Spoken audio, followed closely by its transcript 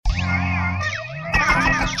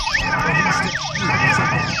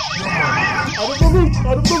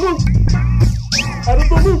Out of the loop! Out of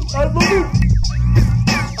the loop! Out of the loop!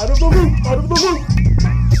 Out of the loop! Out of the loop!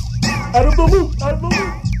 Out of the loop! Out of the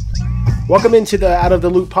loop! Welcome into the Out of the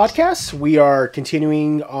Loop podcast. We are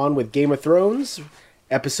continuing on with Game of Thrones,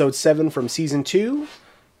 episode 7 from season 2,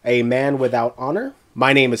 A Man Without Honor.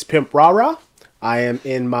 My name is Pimp Rara. I am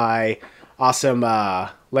in my awesome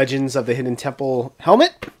Legends of the Hidden Temple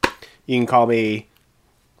helmet. You can call me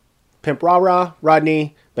Pimp Rara,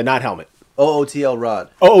 Rodney, but not helmet. OOTL Rod.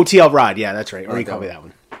 OOTL Rod, yeah, that's right. Or you call me that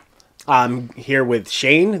one. I'm here with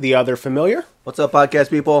Shane, the other familiar. What's up, podcast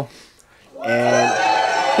people? And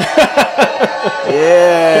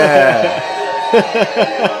Yeah.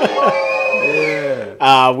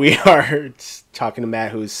 we are talking to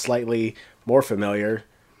Matt, who's slightly more familiar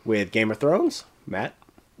with Game of Thrones. Matt?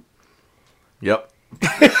 Yep. I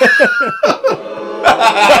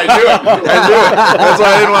knew it. That's why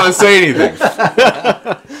I didn't want to say anything.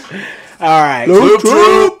 All right. Loop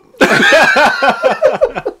Troop.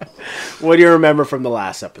 What do you remember from the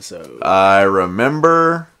last episode? I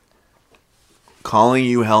remember calling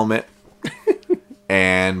you Helmet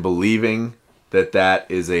and believing that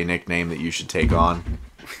is a nickname that you should take on.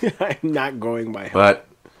 I'm not going by helmet. But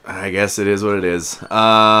I guess it is what it is. A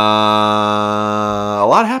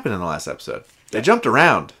lot happened in the last episode. They jumped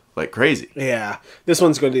around like crazy. Yeah, this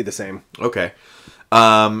one's going to be the same. Okay.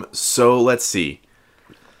 So let's see.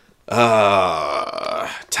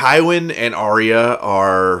 Tywin and Arya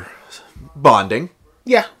are bonding.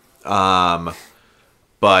 Yeah.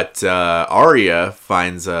 But Arya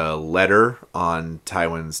finds a letter on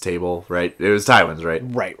Tywin's table, right? It was Tywin's, right?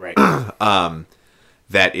 Right.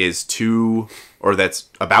 That is that's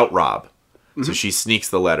about Robb. Mm-hmm. So she sneaks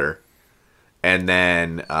the letter. And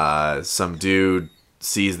then some dude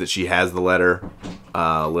sees that she has the letter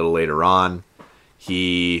a little later on.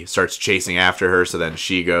 He starts chasing after her, so then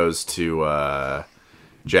she goes to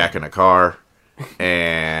Jack in a car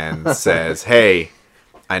and says, "Hey,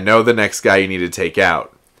 I know the next guy you need to take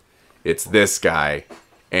out. It's this guy,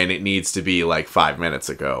 and it needs to be like 5 minutes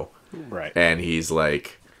ago." Right. And he's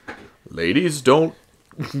like, "Ladies don't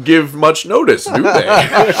give much notice, do they?"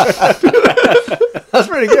 That's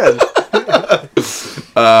pretty good.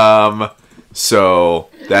 So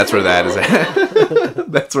that's where that is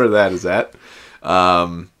at. That's where that is at.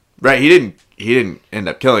 Right. He didn't end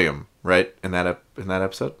up killing him, right? In that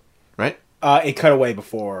episode, right? It cut away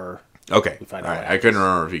before. Okay. We find All out right. what I couldn't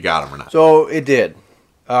remember if he got him or not. So it did.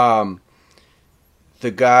 The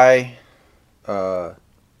guy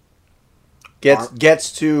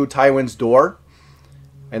gets to Tywin's door,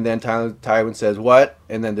 and then Tywin says, "What?"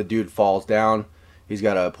 And then the dude falls down. He's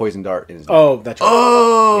got a poison dart in his neck. Oh, that's right.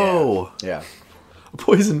 Oh. Yeah. A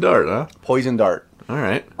poison dart, huh? Poison dart. All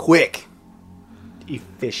right. Quick.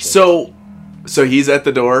 Efficient. So he's at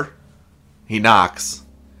the door. He knocks.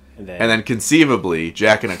 And then conceivably,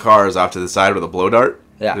 Jack in a car is off to the side with a blow dart.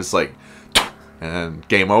 Yeah. Just like, and then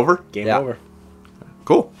game over. Game Yeah. over.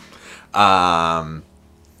 Cool.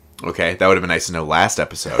 Okay, that would have been nice to know last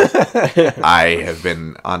episode. I have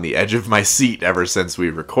been on the edge of my seat ever since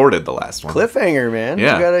we recorded the last one. Cliffhanger, man.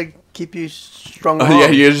 Yeah. You gotta keep you strong. Oh,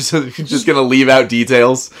 yeah, you're just gonna leave out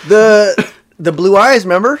details. The blue eyes,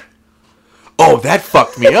 remember? Oh, that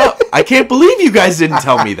fucked me up. I can't believe you guys didn't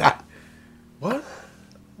tell me that. What?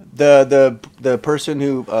 The person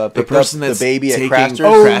who picked up the baby at Craster's.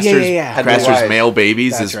 Oh, Craster's, yeah. Had blue Craster's eyes. male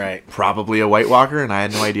babies That's is right. probably a White Walker, and I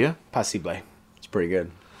had no idea. Possible. It's pretty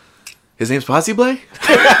good. His name's Possible?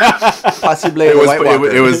 Possibly the White Walker.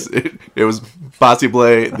 It was Possible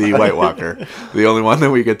the White Walker. The only one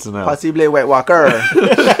that we get to know. Possibly White Walker.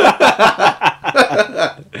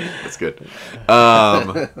 That's good.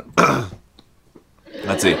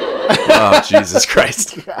 Let's see. Oh, Jesus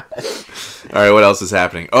Christ. All right, what else is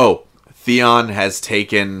happening? Oh, Theon has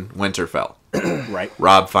taken Winterfell. Right.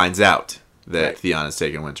 Robb finds out that Theon has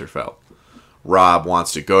taken Winterfell. Robb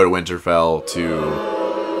wants to go to Winterfell to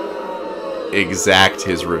exact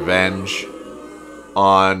his revenge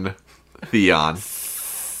on Theon.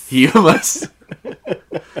 He must...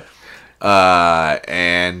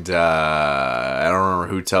 and I don't remember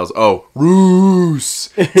who tells... Oh, Roose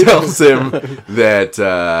tells him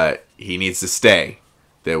that he needs to stay.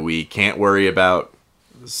 That we can't worry about,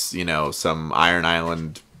 some Iron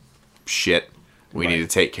Island shit. We need to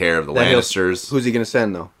take care of the Lannisters. Who's he gonna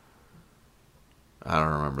send though? I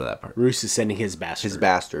don't remember that part. Roose is sending his bastard. His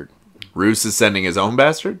bastard. Roose is sending his own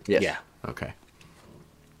bastard? Yes. Yeah. Okay.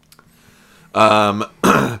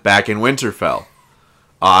 Back in Winterfell,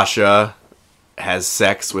 Asha has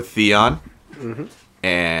sex with Theon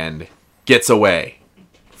and gets away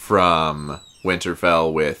from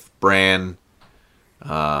Winterfell with Bran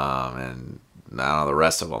and I don't know the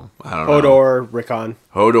rest of them. I don't know. Hodor, Rickon.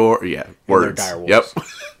 Hodor, yeah, words. dire Yep,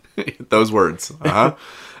 wolves. those words.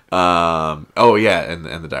 Oh yeah, and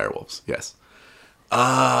the dire wolves. Yes.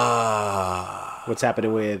 What's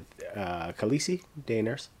happening with Khaleesi,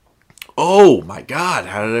 Daenerys? Oh my God!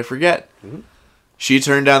 How did I forget? Mm-hmm. She She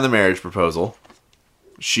turned down the marriage proposal.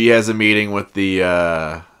 She has a meeting with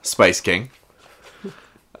the Spice King.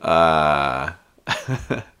 I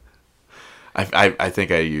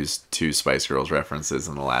think I used 2 Spice Girls references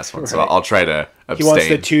in the last one, so Right. I'll try to abstain. He wants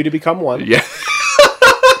the 2 to become 1. Yeah.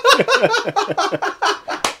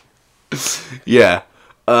 Yeah.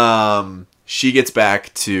 She gets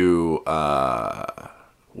back to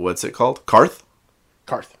what's it called? Karth?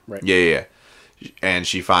 Karth, right? Yeah. And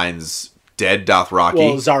she finds dead Dothraki.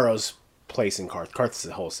 Well, Zaro's place in Karth. Karth's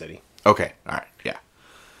the whole city. Okay. All right. Yeah.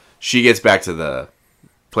 She gets back to the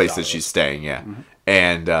place that Zaros. she's staying. Yeah.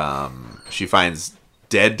 And she finds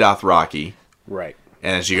dead Dothraki. Right.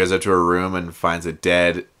 And then she goes up to her room and finds a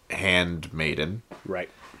dead handmaiden Right.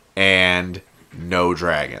 and no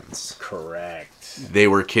dragons. Correct. They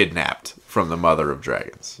were kidnapped from the mother of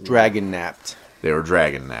dragons. Dragon napped. They were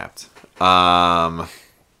dragon napped.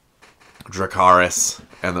 Dracarys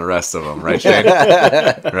and the rest of them, right, Shane?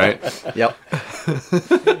 Right? Yep.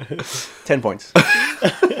 10 points.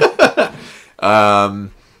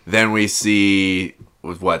 Then we see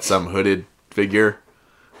some hooded figure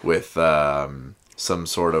with some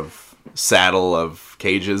sort of saddle of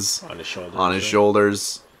cages On his shoulders. on his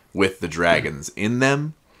shoulders with the dragons in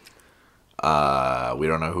them. We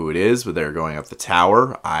don't know who it is, but they're going up the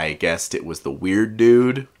tower. I guessed it was the weird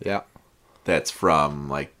dude Yeah. that's from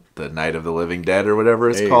like the Night of the Living Dead or whatever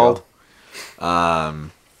it's There you called. So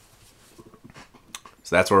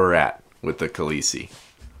that's where we're at with the Khaleesi.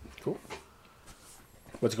 Cool.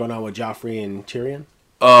 What's going on with Joffrey and Tyrion?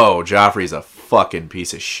 Oh, Joffrey's a fucking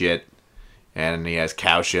piece of shit. And he has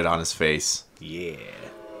cow shit on his face. Yeah.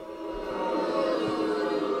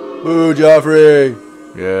 Boo, Joffrey.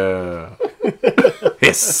 Yeah.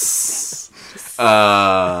 Hiss.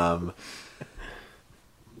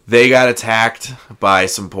 They got attacked by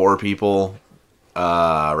some poor people.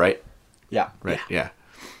 Right? Yeah. Right, yeah.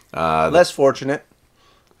 Less fortunate.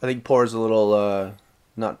 I think poor is a little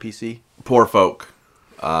not PC. Poor folk.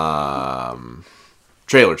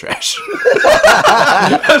 Trailer trash.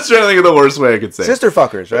 I was trying to think of the worst way I could say. Sister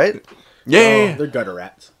fuckers, right? Yeah. They're gutter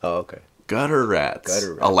rats. Oh, okay. Gutter rats.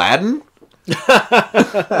 Gutter rats. Aladdin?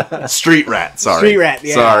 Street rat, sorry. Street rat,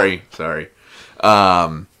 yeah. Sorry.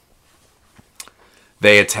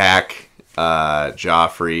 They attack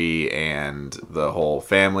Joffrey and the whole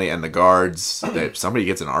family and the guards. Somebody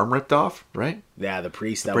gets an arm ripped off, right? Yeah, the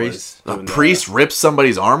priest. priest. A priest rips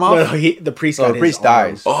somebody's arm off? No, the priest got the his priest arm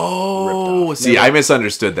dies. Oh, off. see, Never- I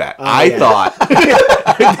misunderstood that. I yeah. thought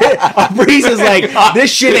The priest is like,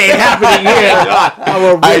 this shit ain't happening here. I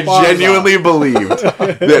will rip I arms off. genuinely believed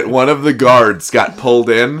that one of the guards got pulled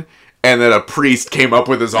in and that a priest came up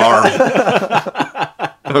with his arm.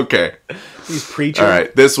 Okay. He's preaching. All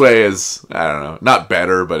right. This way is, I don't know, not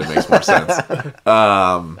better, but it makes more sense.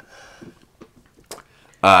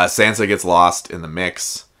 Sansa gets lost in the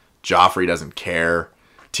mix. Joffrey doesn't care.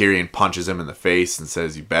 Tyrion punches him in the face and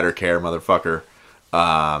says, "You better care, motherfucker."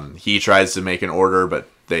 He tries to make an order, but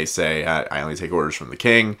they say, I only take orders from the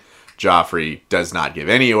king. Joffrey does not give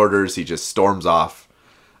any orders. He just storms off,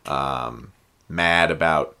 mad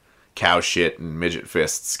about cow shit and midget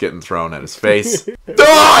fists getting thrown at his face. I did it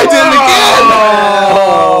again!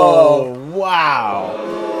 Oh, wow.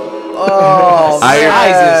 Oh, I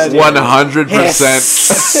man. 100%.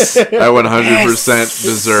 I 100%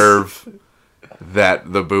 deserve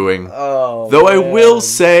the booing. Oh, Though I will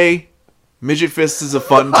say, midget fist is a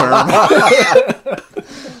fun term.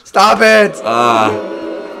 Stop it.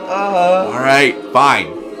 All right, fine.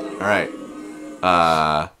 All right.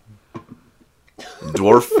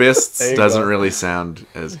 Dwarf fists There you doesn't go. really sound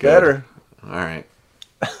as good. Better. All right.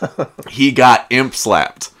 He got imp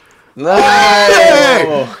slapped. Nice.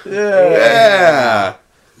 Oh, Yeah.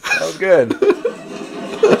 Oh, good.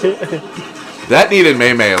 That needed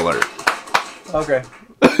May alert. Okay.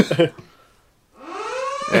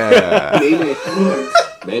 Yeah.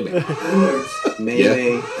 Maybe.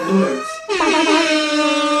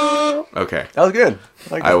 Okay. That was good.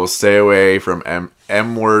 Like I will stay away from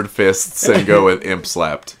M-word fists and go with imp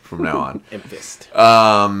slapped from now on. imp fist.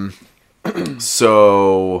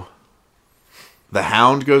 So the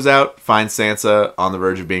Hound goes out, finds Sansa on the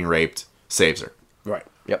verge of being raped, saves her. Right.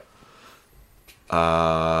 Yep.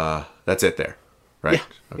 That's it there, right?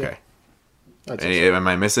 Yeah, Okay. That's Any, it. am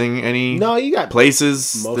I missing any No, you got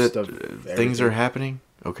places most that of things everything. are happening?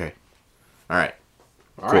 Okay. All right.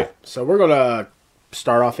 All right. So we're gonna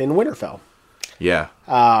start off in Winterfell. Yeah.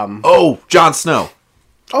 Jon Snow.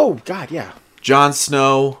 Oh God, yeah. Jon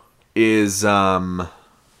Snow is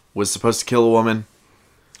was supposed to kill a woman,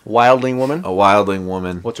 Wildling woman. a wildling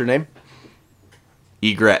woman. What's her name?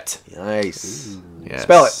 Egret. Nice. Yes.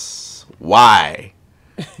 Spell it.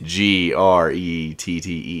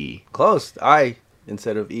 Ygrette. Close. I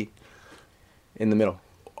instead of E. In the middle.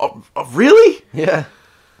 Oh, really? Yeah.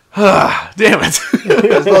 Damn it.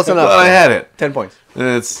 That's close enough. Well, I had it. 10 points.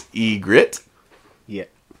 It's Egret. Yeah.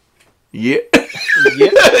 Yeah. Yeah.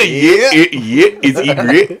 Yeah. It's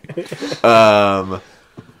Egret.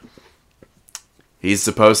 He's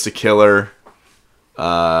supposed to kill her.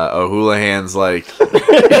 O'Houlihan's like,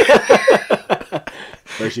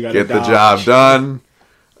 First you gotta get the dodge. job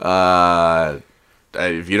done.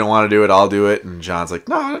 If you don't want to do it, I'll do it. And John's like,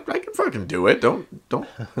 no, I can fucking do it. Don't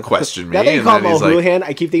question me. Now that you And call him then he's like, O'Houlihan,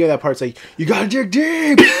 I keep thinking of that part. It's like, you gotta dig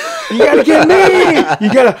deep. You gotta get me.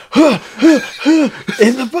 You gotta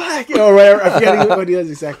in the back. Or whatever. I forget what he does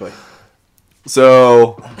exactly.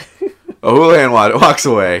 so O'Houlihan walks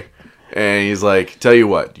away, and he's like, tell you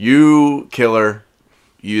what, you kill her,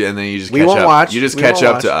 and then you just We catch won't up. watch. You just We catch won't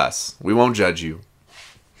up watch. to us. We won't judge you.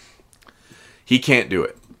 He can't do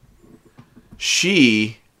it.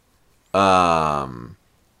 She tries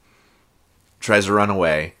to run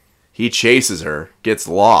away. He chases her, gets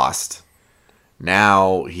lost.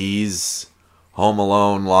 Now he's home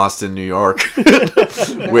alone, lost in New York with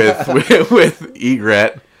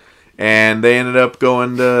Egret, and they ended up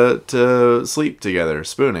going to sleep together,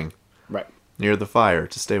 spooning Right. near the fire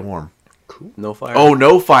to stay warm. No fire. Oh,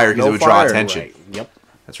 no fire because No it would draw fire, attention. Right. Yep.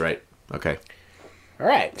 That's right. Okay. All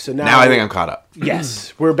right. So now, Now I think I'm caught up.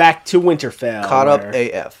 Yes, we're back to Winterfell. Caught up where-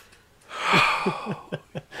 AF.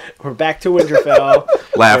 We're back to Winterfell.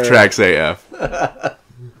 Laugh where- tracks AF. Are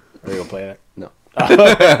you gonna play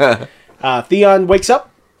that? No. Theon wakes up.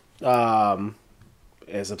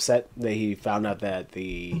 Is upset that he found out that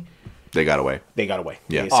they They got away. got away.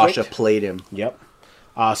 Yeah. They escaped. Asha played him. Yep.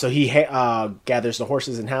 So he gathers the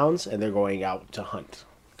horses and hounds, and they're going out to hunt.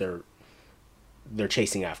 They're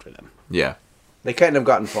chasing after them. Yeah. They couldn't have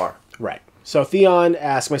gotten far. Right. So Theon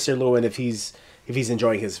asks Mr. Lewin if he's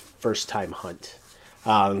enjoying his first time hunt.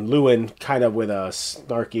 Lewin, kind of with a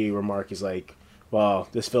snarky remark, is like, "Well,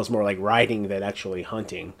 this feels more like riding than actually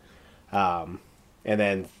hunting." And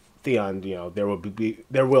then Theon, there will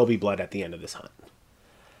be blood at the end of this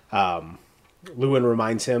hunt. Lewin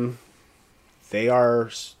reminds him, they are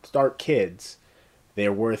Stark kids.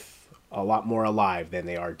 They're worth a lot more alive than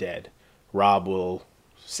they are dead. Robb will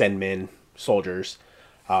send men, soldiers,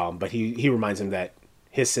 but he reminds him that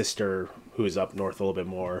his sister, who is up north a little bit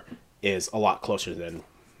more, is a lot closer than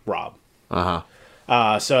Robb.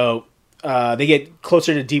 So they get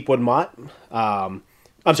closer to Deepwood Mott. I'm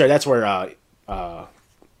sorry, that's where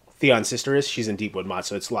Theon's sister is. She's in Deepwood Mott,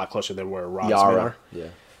 so it's a lot closer than where Robb's men Yara. are. Yeah.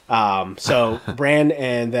 So Bran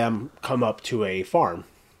and them come up to a farm.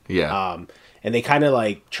 Yeah. And they kind of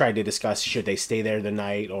like try to discuss should they stay there the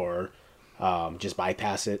night or just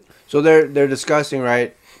bypass it. So they're discussing,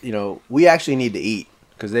 right? We actually need to eat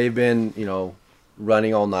because they've been,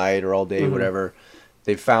 running all night or all day, whatever.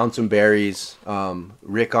 They found some berries.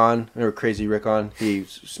 Rickon, or Crazy Rickon,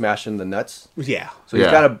 he's smashing the nuts. Yeah. So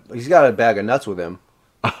Yeah. he's got a bag of nuts with him.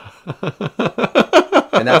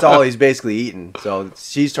 And that's all he's basically eating. So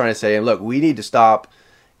she's trying to say, look, we need to stop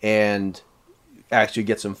and actually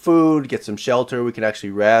get some food, get some shelter. We can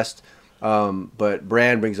actually rest. But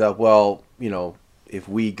Bran brings up, well, if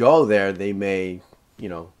we go there, they may,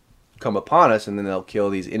 come upon us and then they'll kill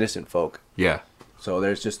these innocent folk. yeah. So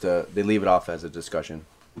there's just they leave it off as a discussion.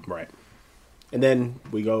 Right. And then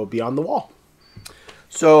we go beyond the wall.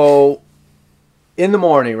 So in the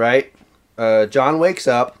morning, right? John wakes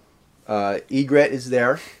up. Egret is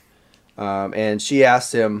there. And she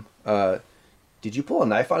asks him, did you pull a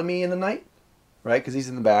knife on me in the night? Right? Because he's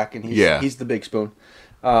in the back and he's the big spoon.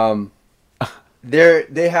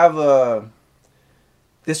 They have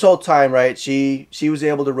this whole time, right? She was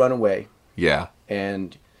able to run away. Yeah.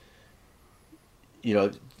 And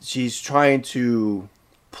she's trying to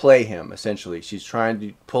play him, essentially. She's trying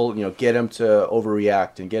to get him to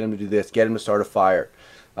overreact and get him to do this, get him to start a fire.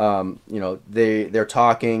 They're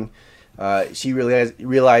talking. She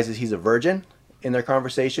realizes he's a virgin in their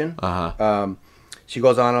conversation. She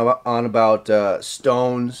goes on about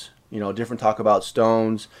stones, different talk about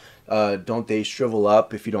stones. Don't they shrivel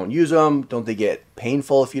up if you don't use them? Don't they get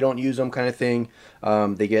painful if you don't use them, kind of thing?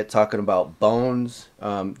 They get talking about bones,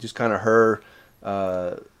 just kind of her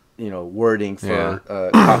wording for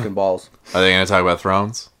cock and balls. Are they going to talk about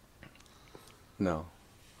thrones? No.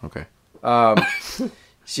 Okay.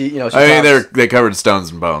 she I mean, talks- they covered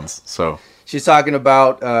stones and bones, so She's talking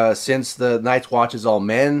about since the Night's Watch is all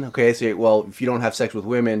men. Okay, so well, if you don't have sex with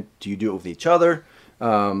women, do you do it with each other?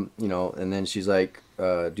 And then she's like,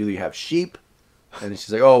 do you have sheep? And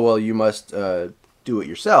she's like, oh well, you must do it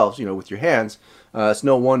yourselves, with your hands. It's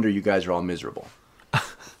no wonder you guys are all miserable.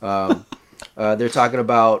 They're talking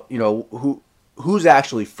about who's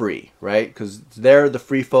actually free, right? Because they're the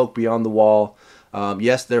free folk beyond the wall.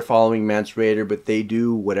 Yes, they're following Mance Rayder, but they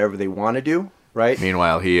do whatever they want to do. Right.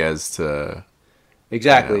 meanwhile he has to.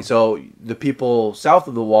 Exactly. So the people south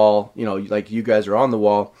of the wall, like you guys are on the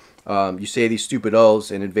wall. You say these stupid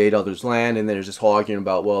oaths and invade others' land, and then there's this whole argument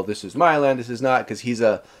about, well, this is my land, this is not, because he's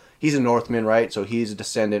a Northman, right? So he's a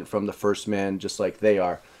descendant from the first men, just like they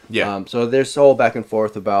are. Yeah. So there's whole back and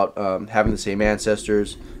forth about having the same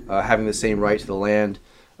ancestors, having the same right to the land,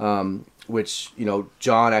 which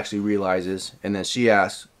John actually realizes, and then she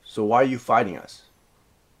asks, "So why are you fighting us?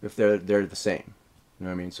 If they're the same?" You know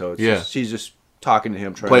what I mean? So it's she's just talking to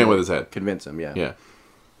him, Playing to with his head. convince him. Yeah. Yeah.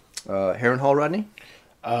 Harrenhal, Rodney.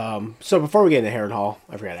 So before we get into Harrenhal,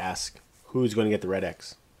 I forgot to ask, who's going to get the Red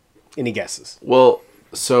X? Any guesses? Well,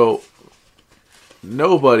 so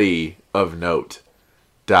nobody of note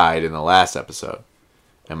died in the last episode,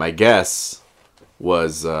 and my guess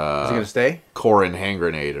was Is he gonna stay? Corin Hand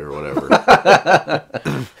Grenade or whatever.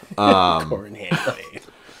 Corin Hand.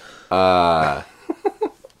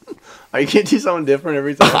 Are you gonna do something different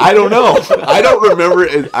every time? I don't know. I don't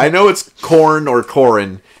remember. I know it's Corn or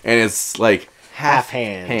Corin, and it's like Half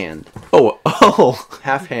hand. hand. oh.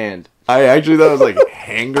 Half hand. I actually thought it was like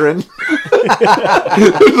Hangren.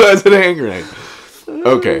 I said hand grenade.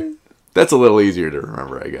 Okay, that's a little easier to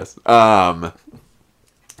remember, I guess.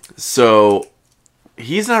 So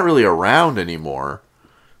he's not really around anymore,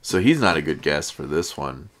 so he's not a good guess for this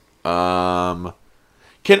one. Can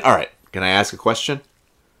I ask a question?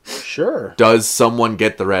 Sure. Does someone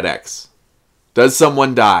get the Red X? Does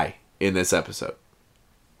someone die in this episode?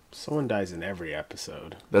 Someone dies in every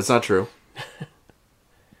episode. That's not true.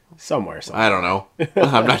 Somewhere. I don't know.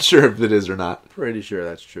 I'm not sure if it is or not. Pretty sure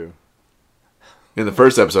that's true. In the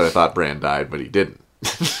first episode, I thought Bran died, but he didn't.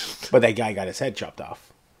 But that guy got his head chopped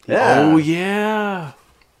off. Yeah. Oh yeah.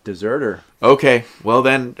 Deserter. Okay. Well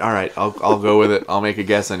then, all right. I'll go with it. I'll make a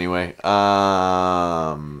guess anyway.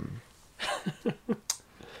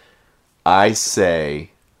 I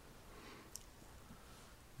say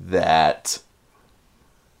that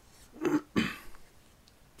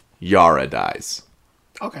Yara dies.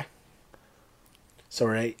 Okay. So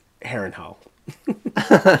we're at Harrenhal.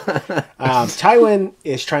 Tywin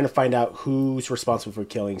is trying to find out who's responsible for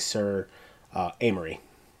killing Sir Amory.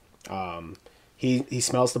 He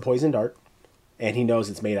smells the poison dart, and he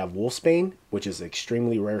knows it's made out of wolfsbane, which is an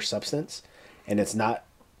extremely rare substance, and it's not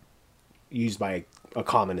used by a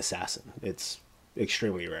common assassin. It's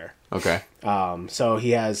extremely rare. Okay. So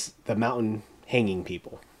he has the mountain hanging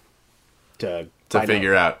people to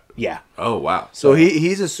Figure out. Yeah. Oh wow. So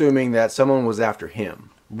he's assuming that someone was after him.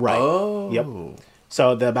 Right. Oh. Yep.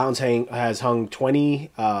 So the mountain has hung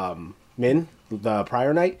 20 men the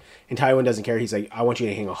prior night, and Tywin doesn't care. He's like, I want you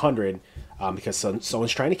to hang 100 because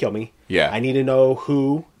someone's trying to kill me. Yeah. I need to know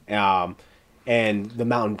who. And the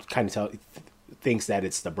mountain kind of thinks that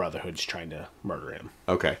it's the Brotherhood's trying to murder him.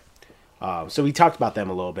 Okay. So we talked about them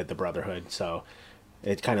a little bit, the Brotherhood. So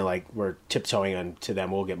it's kind of like we're tiptoeing onto them.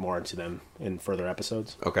 We'll get more into them in further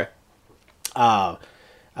episodes. Okay.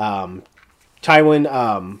 Tywin,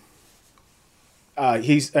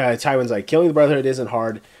 Tywin's like, killing the Brotherhood isn't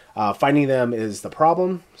hard. Finding them is the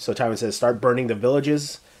problem. So Tywin says, start burning the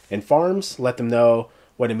villages and farms. Let them know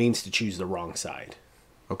what it means to choose the wrong side.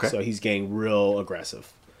 Okay. So he's getting real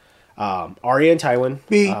aggressive. Arya and Tywin.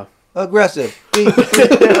 Be aggressive.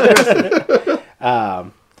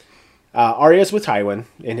 Arya's with Tywin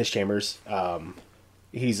in his chambers.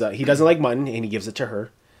 He doesn't like mutton, and he gives it to her.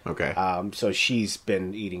 Okay. So she's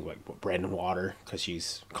been eating bread and water because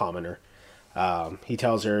she's a commoner. He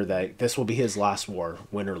tells her that this will be his last war,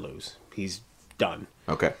 win or lose. He's done.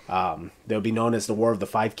 Okay. They'll be known as the War of the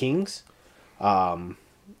Five Kings, and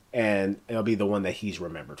it'll be the one that he's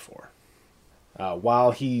remembered for. While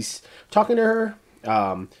he's talking to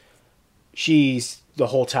her, she's the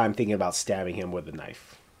whole time thinking about stabbing him with a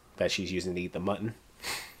knife that she's using to eat the mutton.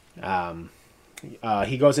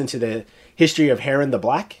 He goes into the history of Harren the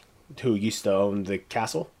Black, who used to own the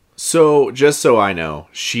castle. So, just so I know,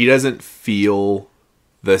 she doesn't feel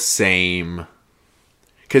the same...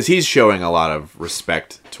 Because he's showing a lot of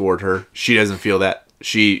respect toward her. She doesn't feel that.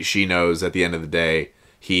 She knows at the end of the day,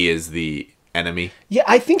 he is the enemy. Yeah,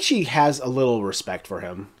 I think she has a little respect for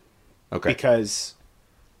him. Okay. Because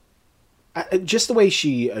Just the way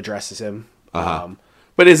she addresses him.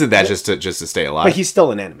 But isn't that just to stay alive? But he's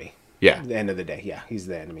still an enemy. Yeah. At the end of the day, yeah, he's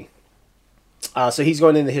the enemy. So he's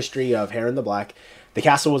going in the history of Harren the Black. The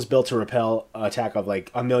castle was built to repel an attack of like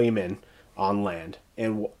 1 million men on land.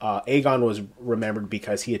 And Aegon was remembered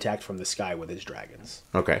because he attacked from the sky with his dragons.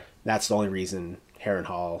 Okay. That's the only reason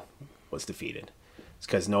Harrenhal was defeated. It's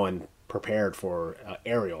because no one prepared for an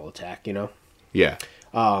aerial attack, you know? Yeah.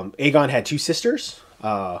 Aegon had 2 sisters,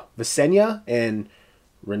 Visenya and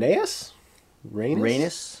Rhaenys?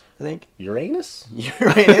 Rhaenys, I think. Uranus?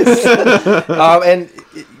 Uranus. And,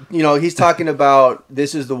 you know, he's talking about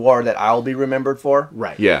this is the war that I'll be remembered for.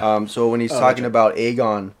 Right. Yeah. So when he's talking about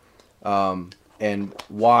Aegon, and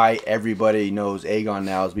why everybody knows Aegon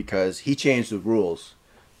now is because he changed the rules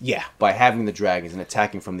Yeah. by having the dragons and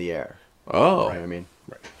attacking from the air. Oh. You know what I mean?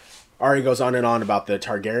 Arya goes on and on about the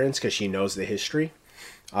Targaryens because she knows the history.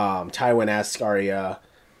 Tywin asks Arya...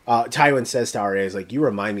 Tywin says to Arya, he's like, you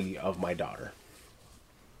remind me of my daughter.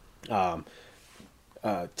 Then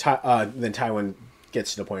Tywin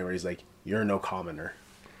gets to the point where he's like, you're no commoner.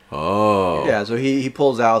 Oh. Yeah, so he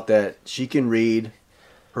pulls out that she can read,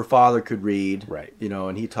 her father could read, Right. you know,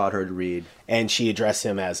 and he taught her to read. And she addressed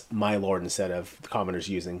him as my lord instead of the commoners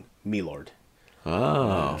using me lord.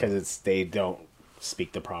 Oh. Because they don't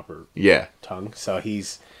speak the proper Yeah. tongue. So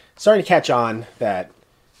he's starting to catch on that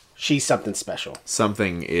she's something special.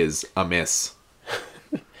 Something is amiss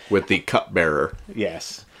with the cupbearer.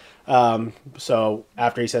 Yes. So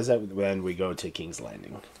after he says that, then we go to King's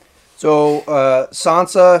Landing. So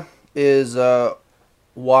Sansa is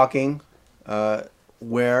walking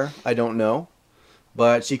where, I don't know,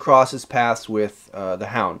 but she crosses paths with the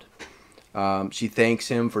Hound. She thanks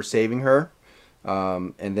him for saving her,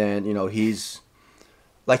 and then, you know, he's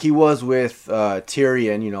like he was with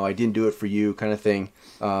Tyrion, you know, I didn't do it for you kind of thing.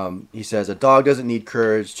 He says, a dog doesn't need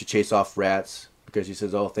courage to chase off rats, because he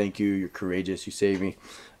says, oh, thank you, you're courageous, you saved me.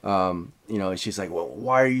 You know, and she's like, well,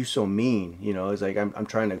 why are you so mean? You know, it's like, I'm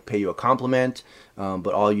trying to pay you a compliment,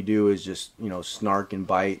 but all you do is just, you know, snark and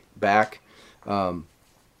bite back. You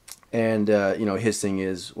know, his thing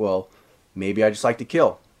is, well, maybe I just like to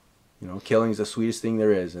kill. You know, killing is the sweetest thing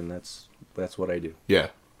there is, and that's what I do. Yeah.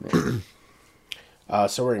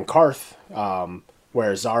 So we're in Karth,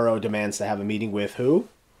 where Zaro demands to have a meeting with who?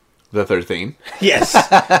 The 13. Yes.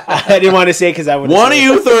 I didn't want to say because I would. One of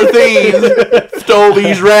you 13 stole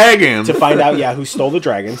these dragons. To find out, yeah, who stole the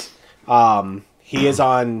dragons. He is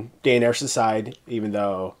on Daenerys' side, even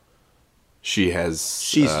though She's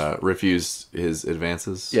refused his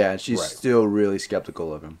advances. Yeah, and she's Right. still really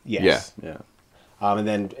skeptical of him. yes. Yeah. And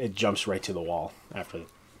then it jumps right to the wall after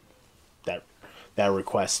that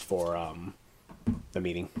request for the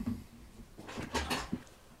meeting.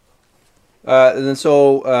 And then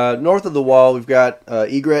so north of the wall, we've got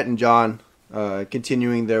Ygritte and Jon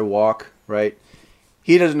continuing their walk, right?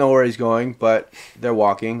 He doesn't know where he's going, but they're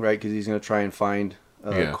walking, right? Because he's going to try and find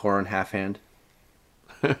Corran Halfhand.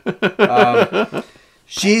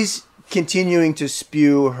 She's continuing to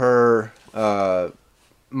spew her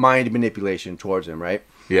mind manipulation towards him, right?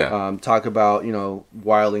 Yeah. Talk about, you know,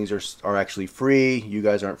 wildlings are actually free. You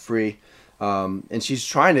guys aren't free. And she's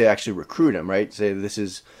trying to actually recruit him, right? Say, this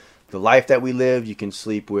is the life that we live. You can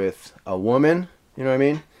sleep with a woman. You know what I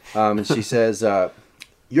mean? And she says,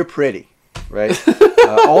 you're pretty, right?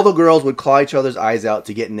 All the girls would claw each other's eyes out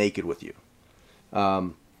to get naked with you.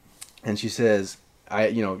 And she says,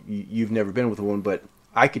 you've never been with a woman, but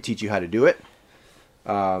I could teach you how to do it.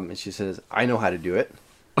 And she says, I know how to do it.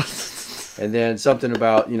 And then something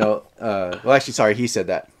about, well, actually, sorry, he said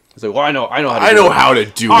that. It's like, well, I know how to do it. I know how to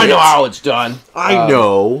do it. I know how it's done. I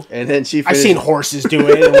know. And then she I've finished, seen horses do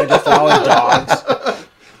it, and we're just following dogs.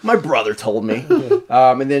 my brother told me.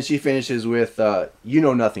 And then she finishes with, you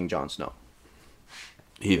know nothing, Jon Snow.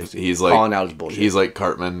 He's like Calling out his bullshit. He's like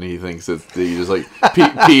Cartman. He thinks that you just like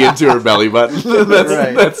pee into her belly button.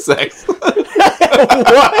 That's sex.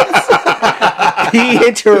 Pee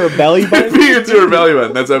into her belly button. Pee into her belly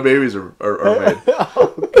button. That's how babies are made.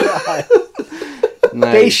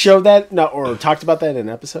 Nice. They showed that, or talked about that in an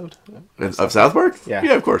episode. Of South Park? Yeah.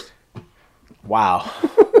 Yeah, of course. Wow.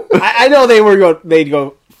 I know they'd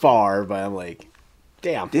go far, but I'm like,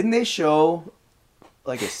 damn. Didn't they show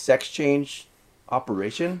like a sex change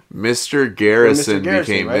operation? Mr. Garrison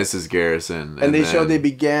Garrison, became right? Mrs. Garrison. And they then- showed they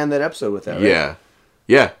began that episode with that, right? Yeah.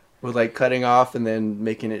 Yeah. With like cutting off and then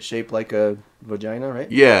making it shaped like a vagina, right?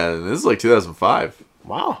 Yeah. This is like 2005.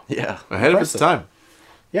 Wow. Yeah. Ahead of its time.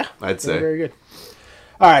 Yeah. I'd say. Very good.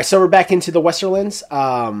 All right, so we're back into the Westerlands.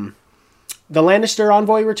 The Lannister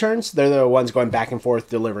envoy returns. They're the ones going back and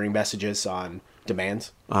forth delivering messages on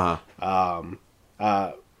demands.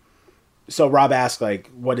 Uh-huh. So Rob asks, like,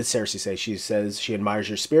 what did Cersei say? She says she admires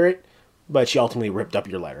your spirit, but she ultimately ripped up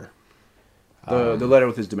your letter. The letter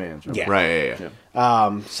with his demands. Right? Yeah. Right.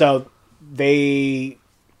 Yeah. So they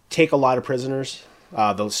take a lot of prisoners,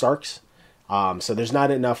 the Starks. So there's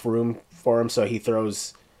not enough room for him. So he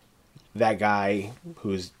throws that guy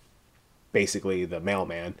who's basically the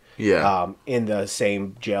mailman. Yeah. In the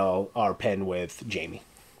same jail or pen with Jamie.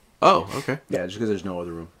 Oh, okay. Yeah, just because there's no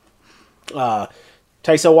other room.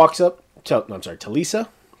 Tysa walks up. I'm sorry, Talisa.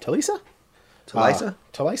 Talisa? Talisa.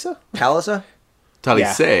 Talisa?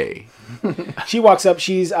 Talise. She walks up.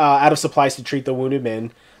 She's out of supplies to treat the wounded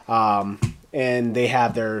men. And they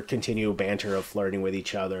have their continual banter of flirting with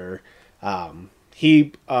each other.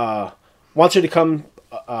 He wants her to come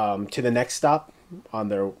to the next stop on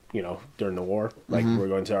their, during the war. Like, we're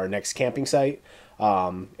going to our next camping site.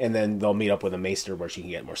 And then they'll meet up with a maester where she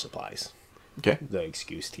can get more supplies. Okay. The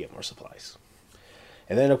excuse to get more supplies.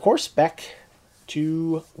 And then, of course, back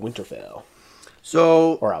to Winterfell.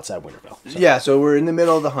 So, Or outside Winterfell. yeah, so we're in the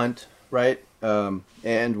middle of the hunt, right? And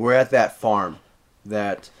we're at that farm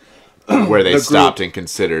that... Where they The stopped group- and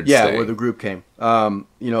considered Yeah, staying. where the group came.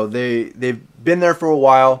 They've been there for a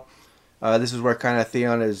while. This is where kind of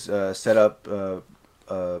Theon has set up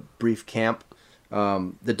a brief camp.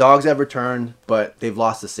 The dogs have returned, but they've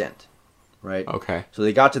lost the scent, right? Okay. So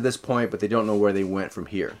they got to this point, but they don't know where they went from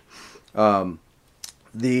here.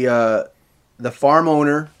 The farm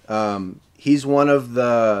owner, he's one of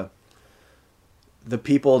the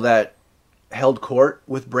people that held court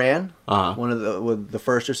with Bran. Uh-huh. One of the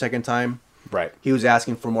first or second time. Right. He was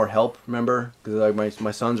asking for more help, remember? Because like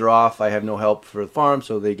my sons are off, I have no help for the farm,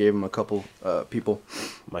 so they gave him a couple people.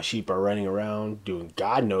 My sheep are running around doing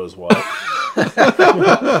God knows what.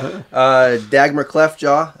 Dagmar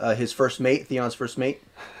Cleftjaw, his first mate, Theon's first mate.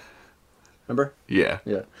 Remember? Yeah.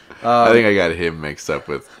 Yeah. I think I got him mixed up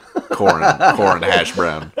with corn hash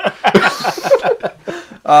brown.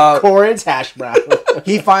 Corin's hash brown.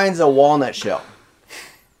 He finds a walnut shell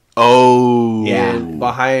Oh. Yeah.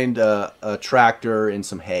 behind a tractor and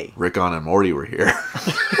some hay. Rickon and Morty were here.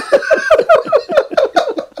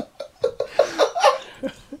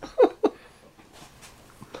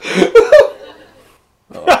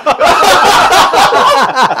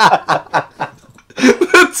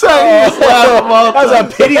 That's how you slap him up. That was a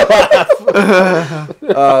pity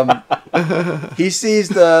laugh. He sees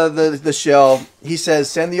the shell. He says,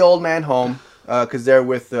 "Send the old man home," because they're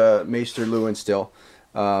with Maester Luwin still.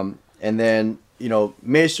 And then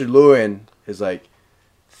Maester Luwin is like,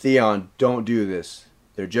 "Theon, don't do this.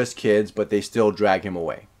 They're just kids, but they still drag him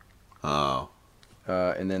away." Oh.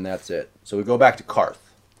 And then that's it. So we go back to Karth.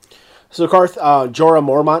 So Karth, Jorah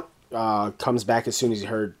Mormont comes back as soon as he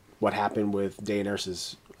heard what happened with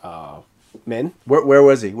Daenerys' men. Where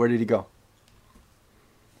was he? Where did he go?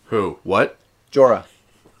 Who? What? Jorah.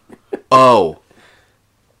 Oh.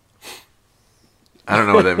 I don't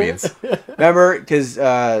know what that means. Remember, because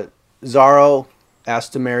Zaro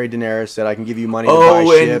asked to marry Daenerys, said, "I can give you money to buy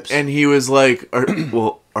ships." and he was like,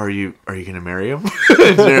 are you gonna marry him?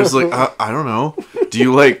 And Daenerys was like, I don't know. Do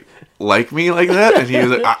you like me like that? And he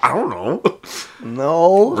was like, I don't know.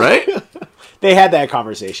 No. Right? They had that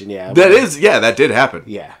conversation, yeah. That did happen.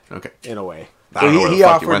 Yeah, Okay. in a way. I So don't know where he the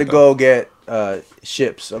fuck offered to went, go get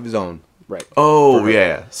ships of his own. Right. Oh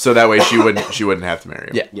yeah. So that way she wouldn't have to marry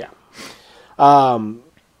him. Yeah. Yeah.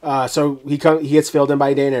 So he gets filled in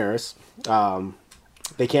by Daenerys.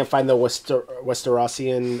 They can't find the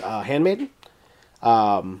Westerosian handmaiden.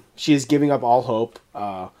 She is giving up all hope.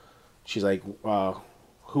 She's like,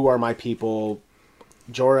 "Who are my people?"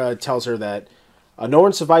 Jorah tells her that no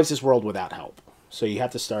one survives this world without help. So you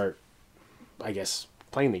have to start, I guess,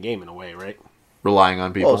 playing the game in a way, right? Relying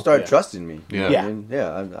on people. Oh, start Yeah. trusting me. Yeah. Yeah. I mean,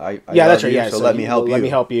 I Yeah, that's love right. you, Yeah, So let me help you. Let me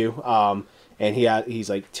help you. And he's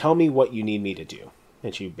like, "Tell me what you need me to do."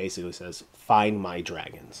 And she basically says, "Find my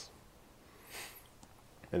dragons."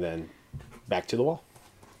 And then back to the wall.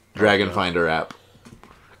 Dragon Finder app.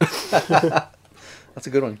 That's a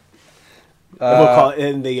good one. And we'll call it,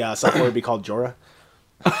 in the software would be called Jorah.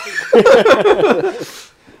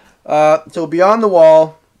 So beyond the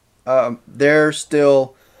wall, they're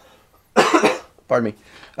still. Pardon me.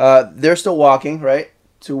 They're still walking, right?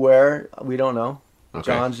 To where we don't know.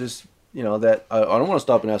 Okay. John's just that I don't want to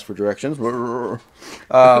stop and ask for directions.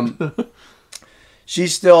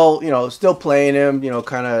 She's still playing him.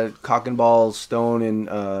 Kind of cock and ball, stone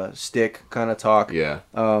and stick kind of talk. Yeah.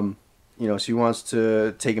 She wants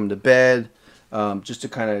to take him to bed, just to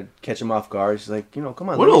kind of catch him off guard. She's like, come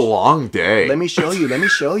on. What a long day. Let me show you. Let me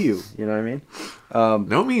show you. You know what I mean?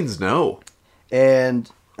 No means no. And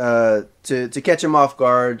to catch him off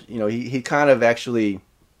guard, he kind of actually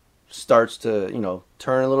starts to,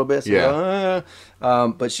 turn a little bit. So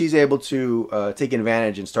but she's able to take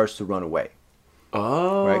advantage and starts to run away.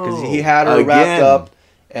 Oh. Right? Because he had her wrapped up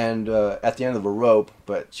and at the end of a rope,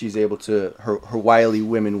 but she's able to, her wily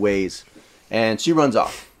women ways, and she runs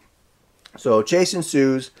off. So chase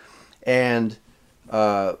ensues, and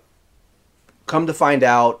come to find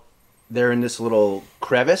out, they're in this little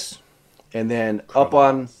crevice, and then up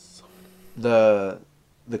on the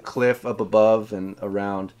cliff up above and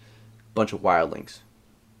around, a bunch of wildlings.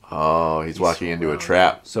 Oh, he's walking into a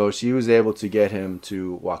trap. So she was able to get him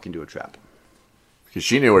to walk into a trap. Because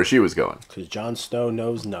she knew where she was going. Because Jon Snow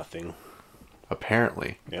knows nothing.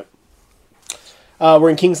 Apparently. Yep. We're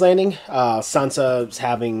in King's Landing. Sansa's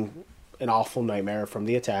having an awful nightmare from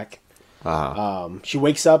the attack. She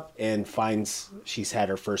wakes up and finds she's had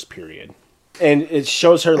her first period. And it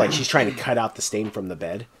shows her like she's trying to cut out the stain from the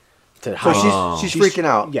bed. To hide. So she's freaking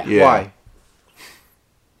out. Yeah.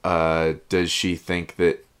 Why? Does she think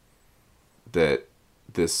that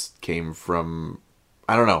this came from...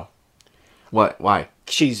 I don't know. What? Why?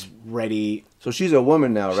 She's ready. So she's a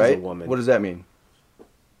woman now, right? She's a woman. What does that mean?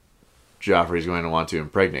 Joffrey's going to want to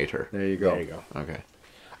impregnate her. There you go. There you go. Okay.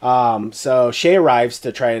 So Shay arrives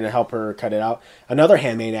to try and help her cut it out. Another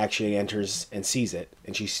handmaid actually enters and sees it,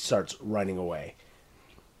 and she starts running away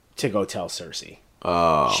to go tell Cersei.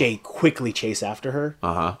 Shay quickly chases after her,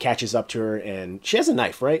 catches up to her, and she has a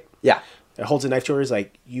knife, right? Yeah. It holds a knife to her. Is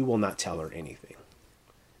like, you will not tell her anything.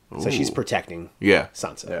 So she's protecting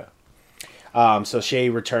Sansa. Yeah. So Shay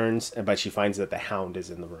returns, but she finds that the Hound is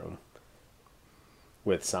in the room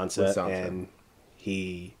with Sansa. And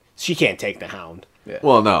she can't take the Hound. Yeah.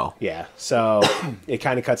 Well, no. Yeah, so it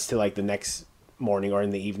kind of cuts to like the next morning or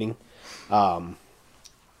in the evening.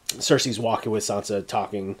 Cersei's walking with Sansa,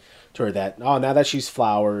 talking to her that, now that she's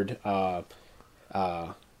flowered,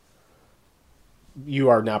 you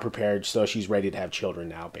are now prepared, so she's ready to have children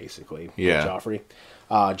now, basically. Yeah. Joffrey.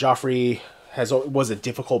 Joffrey was a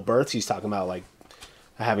difficult birth. He's talking about like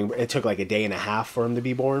it took like a day and a half for him to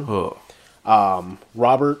be born. Oh.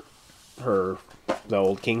 Robert, the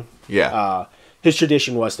old king. Yeah. His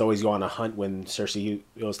tradition was to always go on a hunt when it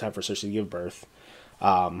was time for Cersei to give birth.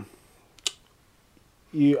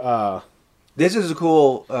 This is a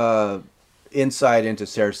cool insight into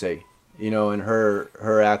Cersei, and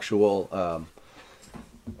her actual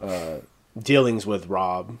dealings with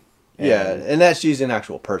Robb. And that she's an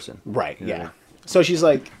actual person. Right, yeah. So she's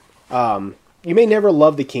like, you may never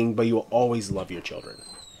love the king, but you will always love your children.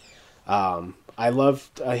 I love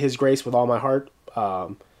his grace with all my heart.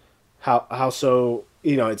 How so?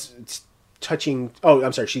 It's touching. Oh,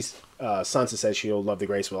 I'm sorry. Sansa says she'll love the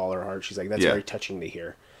grace with all her heart. She's like, that's very touching to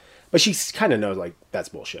hear. But she kind of knows like that's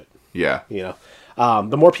bullshit. Yeah.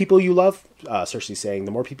 The more people you love, Cersei's saying,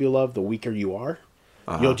 the more people you love, the weaker you are.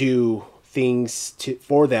 You'll do things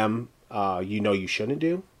for them you shouldn't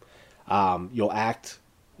do. You'll act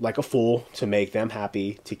like a fool to make them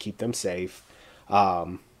happy, to keep them safe.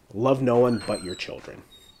 Love no one but your children.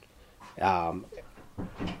 And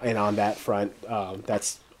on that front,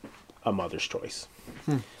 that's a mother's choice.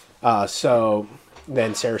 So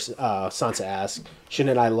then Sansa asks,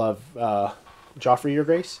 shouldn't I love Joffrey, your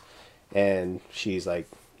grace? And she's like,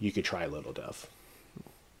 you could try, little dove.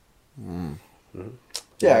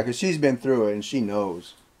 Yeah, because she's been through it and she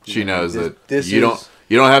knows. She knows that you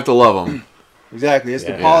don't have to love them. Exactly. It's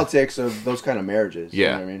the politics of those kind of marriages. Yeah.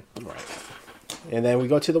 You know what I mean? Right. And then we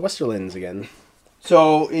go to the Westerlands again.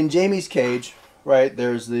 So in Jaime's cage, right,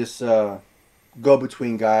 there's this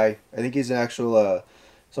go-between guy. I think he's an actual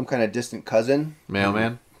some kind of distant cousin.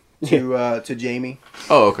 Mailman? To Jaime.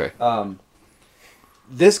 Oh, okay.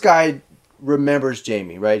 This guy remembers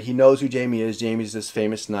Jaime, right? He knows who Jaime is. Jaime's this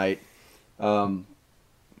famous knight. And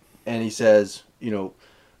he says,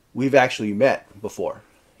 we've actually met before.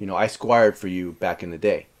 I squired for you back in the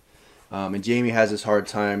day. And Jaime has this hard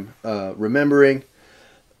time remembering.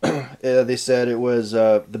 They said it was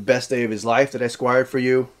the best day of his life that I squired for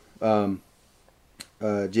you.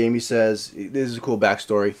 Jaime says, this is a cool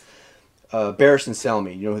backstory. Barristan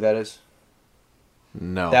Selmy, you know who that is?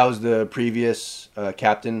 No. That was the previous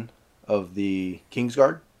captain of the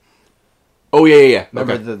Kingsguard. Oh, yeah.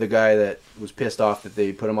 Remember Okay. the guy that was pissed off that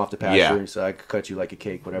they put him off the pasture and said, I could cut you like a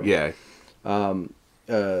cake, whatever. Yeah.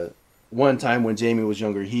 One time when Jaime was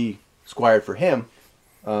younger, he squired for him,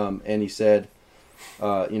 and he said,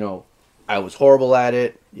 I was horrible at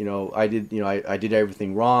it. I did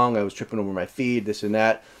everything wrong. I was tripping over my feet, this and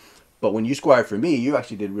that. But when you squired for me, you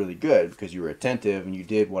actually did really good because you were attentive and you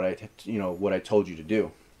did what I told you to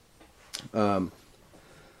do.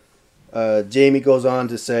 Jaime goes on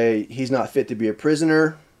to say he's not fit to be a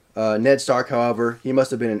prisoner. Ned Stark, however, he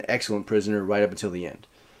must have been an excellent prisoner right up until the end,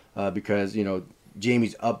 because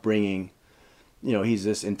Jaime's upbringing, he's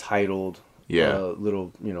this entitled,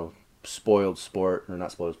 little spoiled sport, or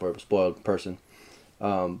not spoiled sport, but spoiled person.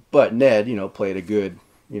 But Ned, played a good,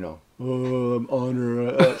 I'm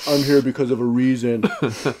I'm here because of a reason.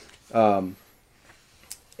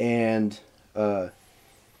 And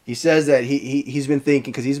he says that he's been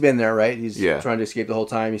thinking, because he's been there, right? He's trying to escape the whole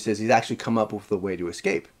time. He says he's actually come up with a way to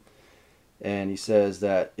escape. And he says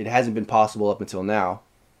that it hasn't been possible up until now.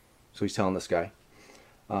 So he's telling this guy.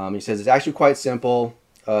 He says it's actually quite simple.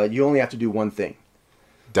 You only have to do one thing.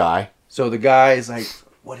 Die. So the guy is like,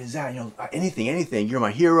 what is that? Anything. You're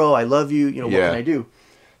my hero. I love you. What can I do?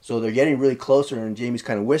 So they're getting really closer, and Jaime's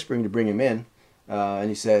kind of whispering to bring him in. And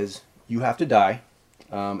he says, you have to die.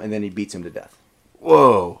 And then he beats him to death.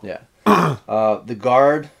 Whoa. Yeah. The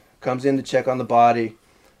guard comes in to check on the body.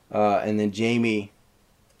 And then Jaime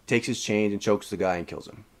takes his chains and chokes the guy and kills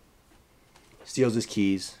him. Steals his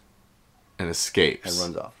keys. And escapes. And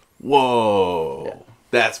runs off. Whoa. Yeah.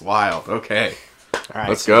 That's wild. Okay. All right,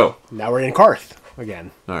 Let's go. Now we're in Karth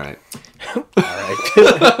again. All right. All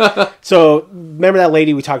right. So remember that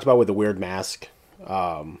lady we talked about with the weird mask?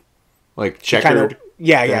 Like checker. Kind of,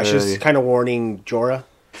 yeah. She's kind of warning Jorah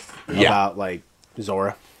Yeah. about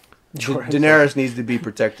Zora. Daenerys needs to be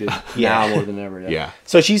protected now more than ever. Yeah.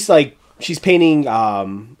 So she's painting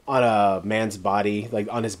on a man's body,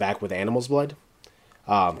 on his back with animal's blood.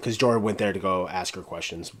 Because Jorah went there to go ask her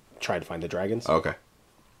questions, try to find the dragons. Okay.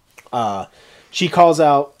 She calls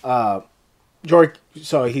out Jorah.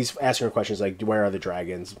 So he's asking her questions like, "Where are the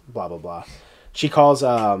dragons?" Blah blah blah. She calls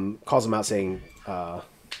him out saying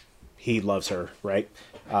he loves her, right?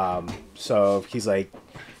 So he's like,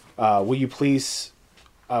 "Will you please?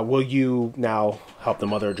 Will you now help the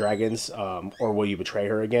mother of dragons, or will you betray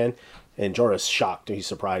her again?" And Jorah's shocked. He's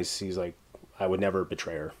surprised. He's like, "I would never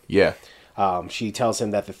betray her." Yeah. She tells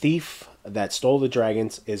him that the thief that stole the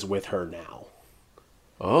dragons is with her now.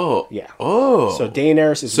 Oh. Yeah. Oh. So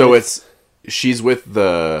Daenerys is. So she's with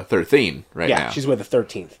the 13 right now. Yeah, she's with the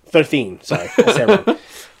 13th. 13, sorry. I said wrong.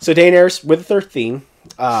 So Daenerys with the 13.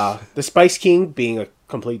 The Spice King being a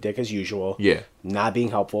complete dick as usual. Yeah. Not being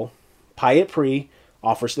helpful. Pyat Pree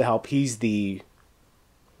offers to help. He's the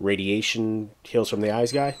radiation heals from the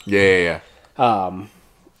eyes guy. Yeah.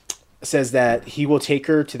 Says that he will take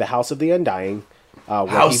her to the House of the Undying.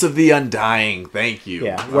 House of the Undying. Thank you.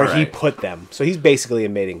 Yeah, where All he right. put them. So he's basically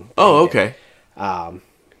admitting. Oh, okay.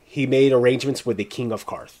 He made arrangements with the King of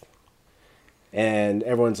Karth. And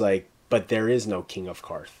everyone's like, but there is no King of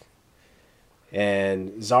Karth.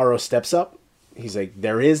 And Xaro steps up. He's like,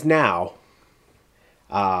 there is now.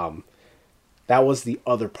 That was the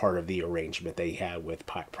other part of the arrangement that he had with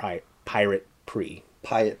Pyat Pree.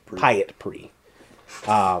 Pyat Pree.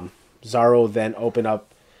 Xaro then opened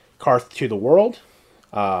up Karth to the world.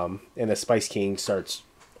 And the Spice King starts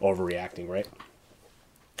overreacting, right?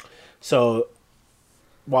 So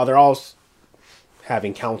while they're all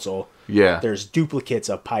having council, there's duplicates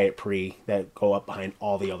of Pyat Pree that go up behind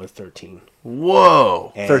all the other 13.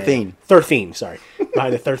 Whoa. And 13, sorry.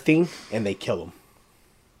 Behind the 13, and they kill them.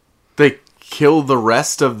 They kill the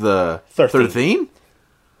rest of the 13?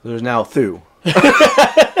 There's now Thu.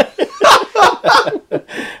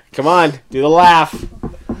 Come on, do the laugh.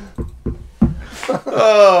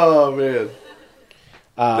 Oh, man.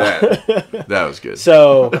 That was good.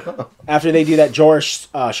 So after they do that,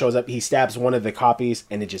 Jorah shows up. He stabs one of the copies,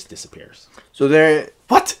 and it just disappears. So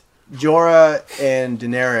What? Jorah and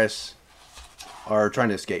Daenerys are trying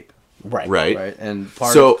to escape. Right. And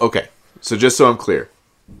okay. So just so I'm clear.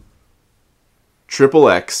 Triple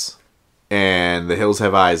X and the Hills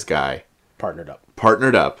Have Eyes guy partnered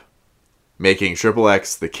up, making Triple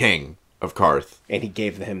X the king of Karth. and he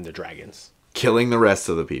gave him the dragons. Killing the rest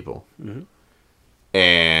of the people. Mm-hmm.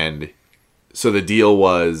 And so the deal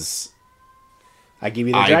was... I give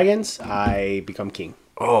you the dragons, I become king.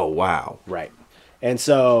 Oh, wow. Right. And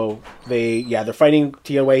so they're fighting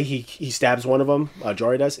to get away. He stabs one of them.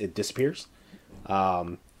 Jorah does. It disappears.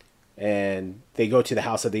 And they go to the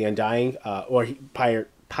House of the Undying.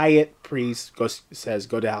 Pyat Pree says,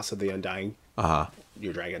 go to the House of the Undying. Uh-huh.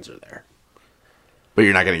 Your dragons are there. But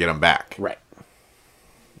you're not going to get them back. Right.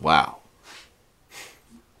 Wow.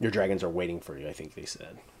 Your dragons are waiting for you, I think they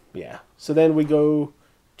said. Yeah. So then we go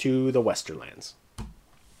to the Westerlands.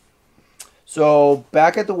 So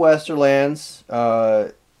back at the Westerlands,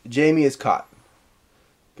 Jaime is caught.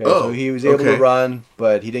 Okay, so he was able to run,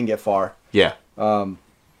 but he didn't get far. Yeah.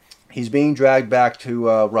 He's being dragged back to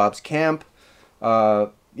Robb's camp. He's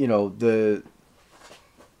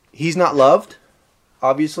not loved,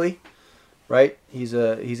 obviously, right? He's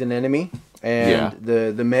an enemy, and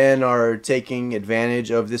the men are taking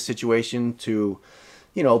advantage of this situation to,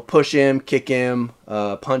 push him, kick him,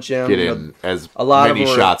 punch him. Get in as a lot of many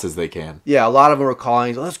them shots as they can. Yeah, a lot of them are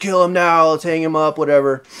calling, let's kill him now, let's hang him up,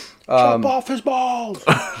 whatever. Chop off his balls.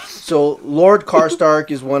 So Lord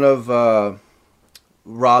Karstark is one of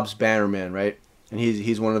Rob's bannermen, right? And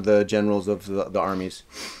he's one of the generals of the armies.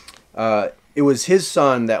 It was his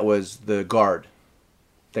son that was the guard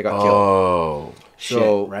that got killed. Oh.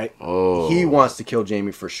 So Shit, right? Oh. he wants to kill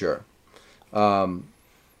Jaime for sure. And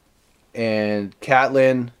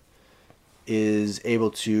Catelyn is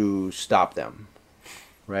able to stop them,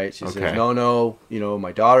 right? She says, no,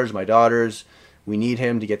 my daughters. We need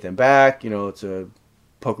him to get them back. It's a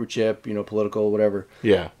poker chip, political, whatever.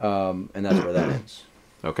 Yeah. And that's where that ends.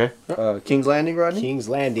 Okay. King's Landing, Rodney? King's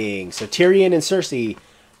Landing. So Tyrion and Cersei,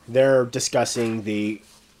 they're discussing the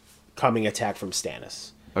coming attack from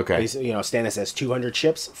Stannis. Okay. Stannis has 200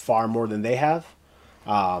 ships, far more than they have.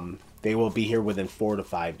 They will be here within 4 to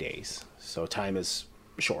 5 days. So time is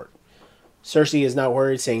short. Cersei is not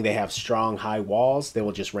worried, saying they have strong, high walls. They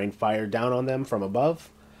will just rain fire down on them from above.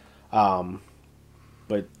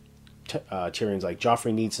 But Tyrion's like,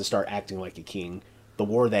 Joffrey needs to start acting like a king. The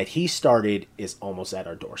war that he started is almost at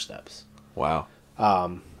our doorsteps. Wow.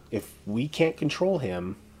 If we can't control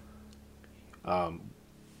him,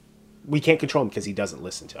 we can't control him because he doesn't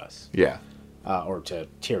listen to us. Yeah. Or to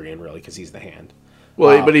Tyrion, really, because he's the hand.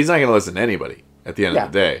 Well, but he's not going to listen to anybody at the end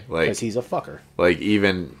of the day. Because he's a fucker. Like,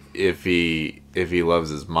 even if he loves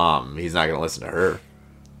his mom, he's not going to listen to her.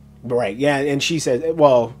 Right. Yeah, and she said,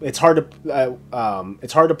 "Well, it's hard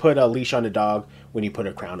to put a leash on a dog when you put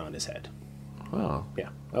a crown on his head." Wow. Yeah.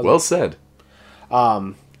 Well said.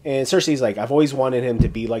 And Cersei's like, "I've always wanted him to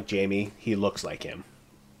be like Jaime. He looks like him."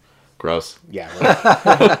 Gross. Yeah.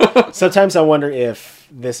 Right. Sometimes I wonder if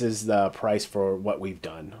this is the price for what we've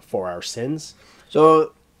done for our sins.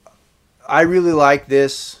 So I really like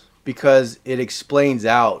this because it explains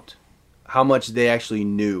out how much they actually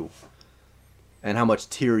knew and how much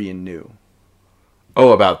Tyrion knew.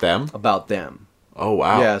 Oh, about them? About them. Oh,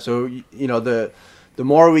 wow. Yeah, so, the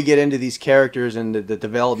more we get into these characters and the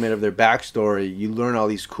development of their backstory, you learn all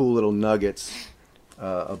these cool little nuggets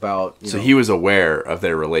about... So he was aware of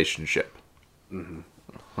their relationship. Mm-hmm.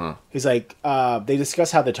 Huh. He's like, they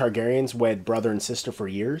discuss how the Targaryens wed brother and sister for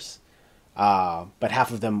years, but half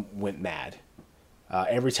of them went mad.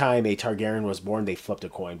 Every time a Targaryen was born, they flipped a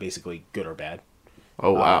coin, basically good or bad.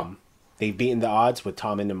 Oh, wow. They've beaten the odds with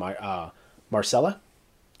Tommen and Marcella,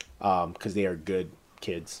 because they are good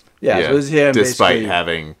kids. Yeah, so this is him despite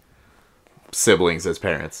having siblings as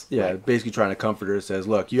parents. Yeah, basically trying to comfort her. Says,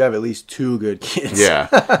 look, you have at least 2 good kids. Yeah.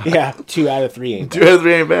 Yeah, 2 out of 3 ain't bad. 2 out of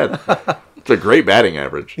 3 ain't bad. It's a great batting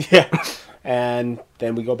average. Yeah. And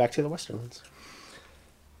then we go back to the Westerlands.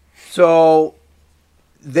 So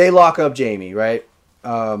they lock up Jaime, right?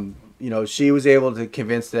 She was able to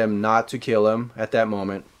convince them not to kill him at that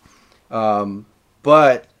moment.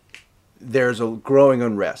 But there's a growing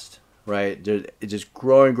unrest, right? It's just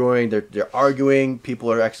growing. They're arguing.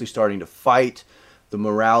 People are actually starting to fight. The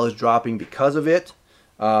morale is dropping because of it.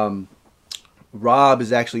 Rob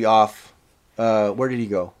is actually off. Where did he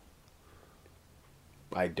go?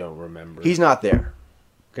 I don't remember. He's not there.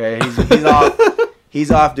 Okay, he's off.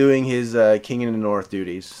 He's off doing his King in the North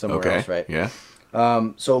duties somewhere else, right? Yeah.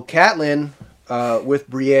 So Catelyn with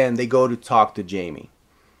Brienne, they go to talk to Jaime.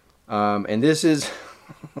 And this is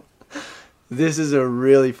a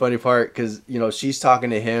really funny part because, she's talking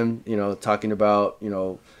to him, talking about,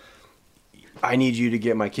 I need you to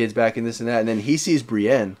get my kids back and this and that. And then he sees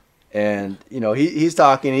Brienne and, he's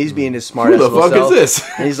talking, he's being his smart ass. Who the fuck is this?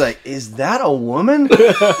 And he's like, is that a woman?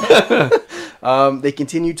 They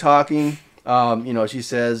continue talking. She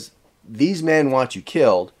says, these men want you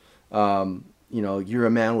killed. You're a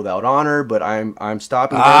man without honor, but I'm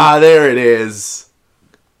stopping them. Ah, there it is.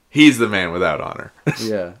 He's the man without honor.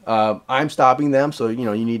 Yeah. I'm stopping them, so,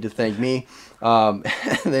 you need to thank me. And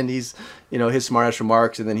then he's, his smartass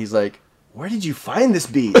remarks, and then he's like, where did you find this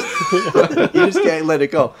beast? You just can't let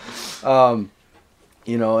it go. And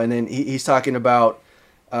then he's talking about,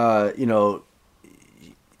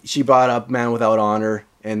 she brought up man without honor,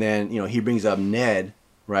 and then, he brings up Ned,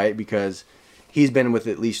 right? Because he's been with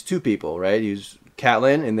at least 2 people, right? He was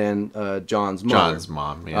Catelyn and then Jon's mother. Jon's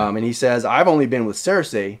mom, yeah. And he says, I've only been with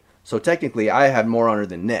Cersei, so technically I have more honor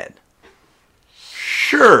than Ned.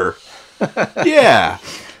 Sure. Yeah.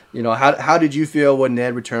 How did you feel when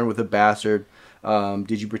Ned returned with a bastard?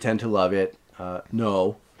 Did you pretend to love it?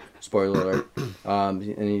 No. Spoiler alert.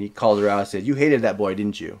 And he called her out and said, you hated that boy,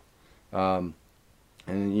 didn't you? And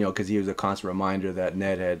and because he was a constant reminder that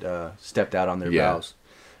Ned had stepped out on their Yeah. vows.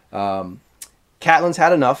 Catelyn's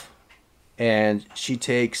had enough, and she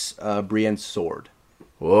takes Brienne's sword,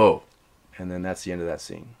 Whoa. and then that's the end of that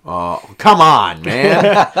scene. Oh, come on, man.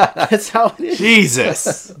 That's how it is.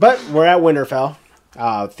 Jesus. But we're at Winterfell.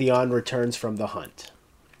 Theon returns from the hunt.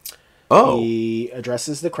 Oh. He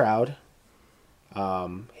addresses the crowd.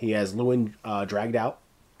 He has Luwin dragged out,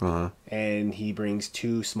 and he brings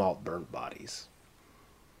 2 small burnt bodies.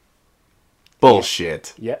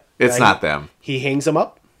 Bullshit. Yep. It's not them. He hangs them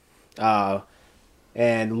up,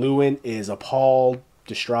 and Luwin is appalled,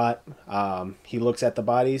 distraught. He looks at the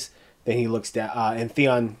bodies, then he looks down, and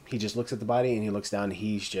Theon, he just looks at the body, and he looks down, and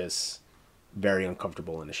he's just very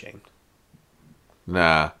uncomfortable and ashamed.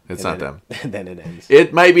 Nah, it's not them. And then it ends.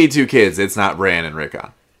 It might be 2 kids. It's not Bran and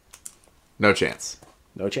Rickon. No chance.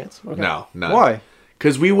 No chance? Okay. No, none. Why?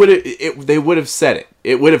 Because they would have said it.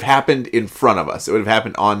 It would have happened in front of us. It would have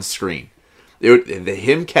happened on screen.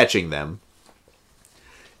 Him catching them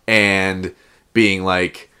and being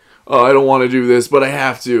like, "Oh, I don't want to do this, but I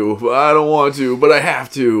have to. I don't want to, but I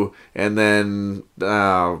have to." And then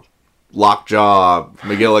Lockjaw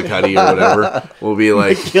McGillicuddy or whatever will be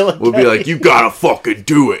like, "You gotta fucking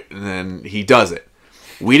do it," and then he does it.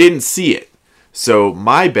 We didn't see it, so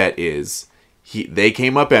my bet is they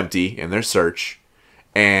came up empty in their search,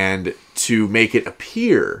 and to make it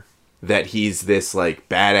appear that he's this like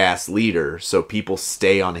badass leader, so people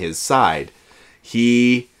stay on his side,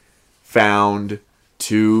 he found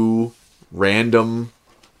 2 random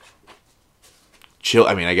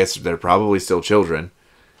I guess they're probably still children,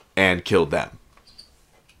 and killed them.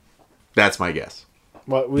 That's my guess.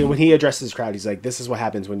 Well, when he addresses the crowd, he's like, "This is what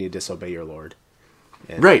happens when you disobey your lord."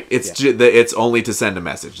 And, Right. It's only to send a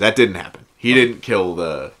message. That didn't happen. He didn't kill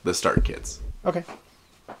the Stark kids. Okay.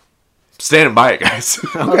 Standing by it, guys.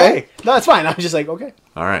 Okay. No, that's fine. I'm just like, okay,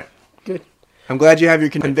 All right. good. I'm glad you have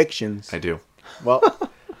your convictions. I do. Well,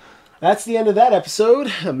 that's the end of that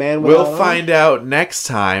episode. A man We'll without find out next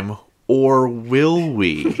time, or will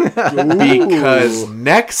we? Because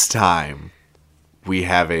next time we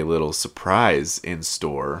have a little surprise in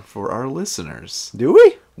store for our listeners. Do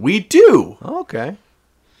we? We do. Okay.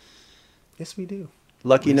 Yes, we do.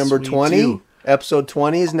 Lucky Yes, number we 20. do. Episode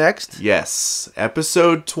 20 is next. Yes,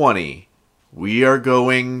 episode 20. We are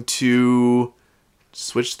going to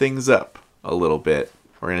switch things up a little bit.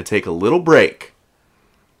 We're going to take a little break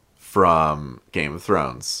from Game of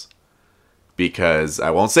Thrones. Because I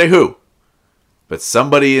won't say who, but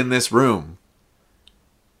somebody in this room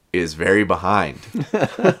is very behind.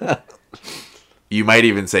 You might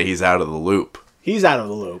even say he's out of the loop He's out of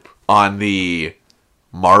the loop. on the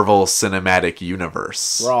Marvel Cinematic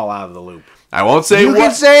Universe. We're all out of the loop. I won't say You can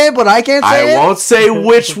what. say it, but I can't say I it. won't say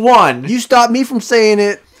which one. You stopped me from saying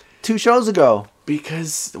it 2 shows ago.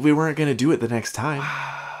 Because we weren't going to do it the next time.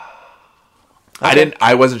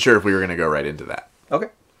 I wasn't sure if we were going to go right into that. Okay.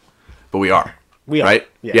 But we are. We are. Right?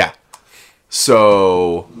 Yeah.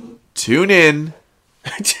 So tune in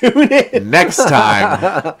Tune in. next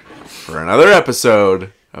time for another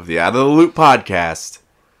episode of the Out of the Loop podcast.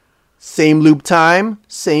 Same loop time,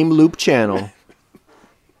 same loop channel.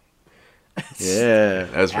 Yeah.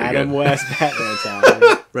 That was pretty Adam good. West, Batman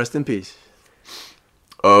Town. Rest in peace.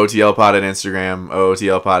 OOTL Pod at Instagram,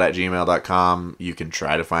 ootlpod@gmail.com. You can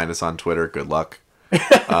try to find us on Twitter. Good luck.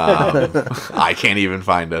 I can't even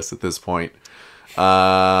find us at this point. You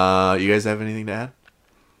guys have anything to add?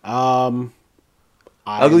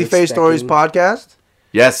 Ugly Face Stories podcast.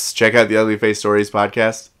 Yes, check out the Ugly Face Stories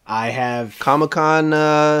podcast. I have Comic-Con,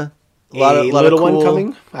 a lot little of cool... one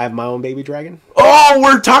coming. I have my own baby dragon. Oh,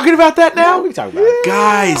 we're talking about that now? Yeah, we can talk about it.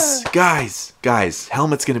 Guys,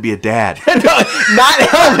 Helmet's gonna be a dad. Not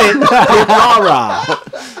Helmet. Rod.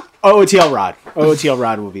 OOTL Rod. OOTL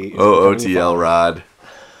Rod will be. OOTL Rod.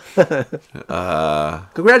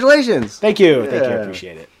 Congratulations. Thank you. Thank you. I Yeah.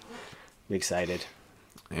 appreciate it. I'm excited.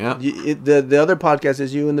 Yeah. The other podcast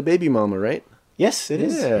is you and the baby mama, right? Yes, it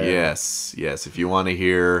is. Yeah. Yes. If you want to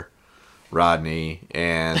hear Rodney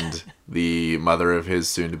and the mother of his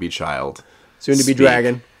soon-to-be child Soon to be speak,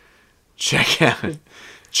 dragon. check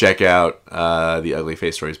out the Ugly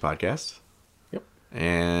Face Stories podcast. Yep.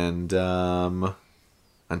 And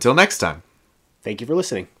until next time. Thank you for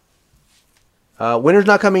listening. Winter's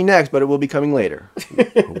not coming next, but it will be coming later.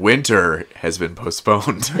 Winter has been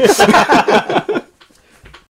postponed.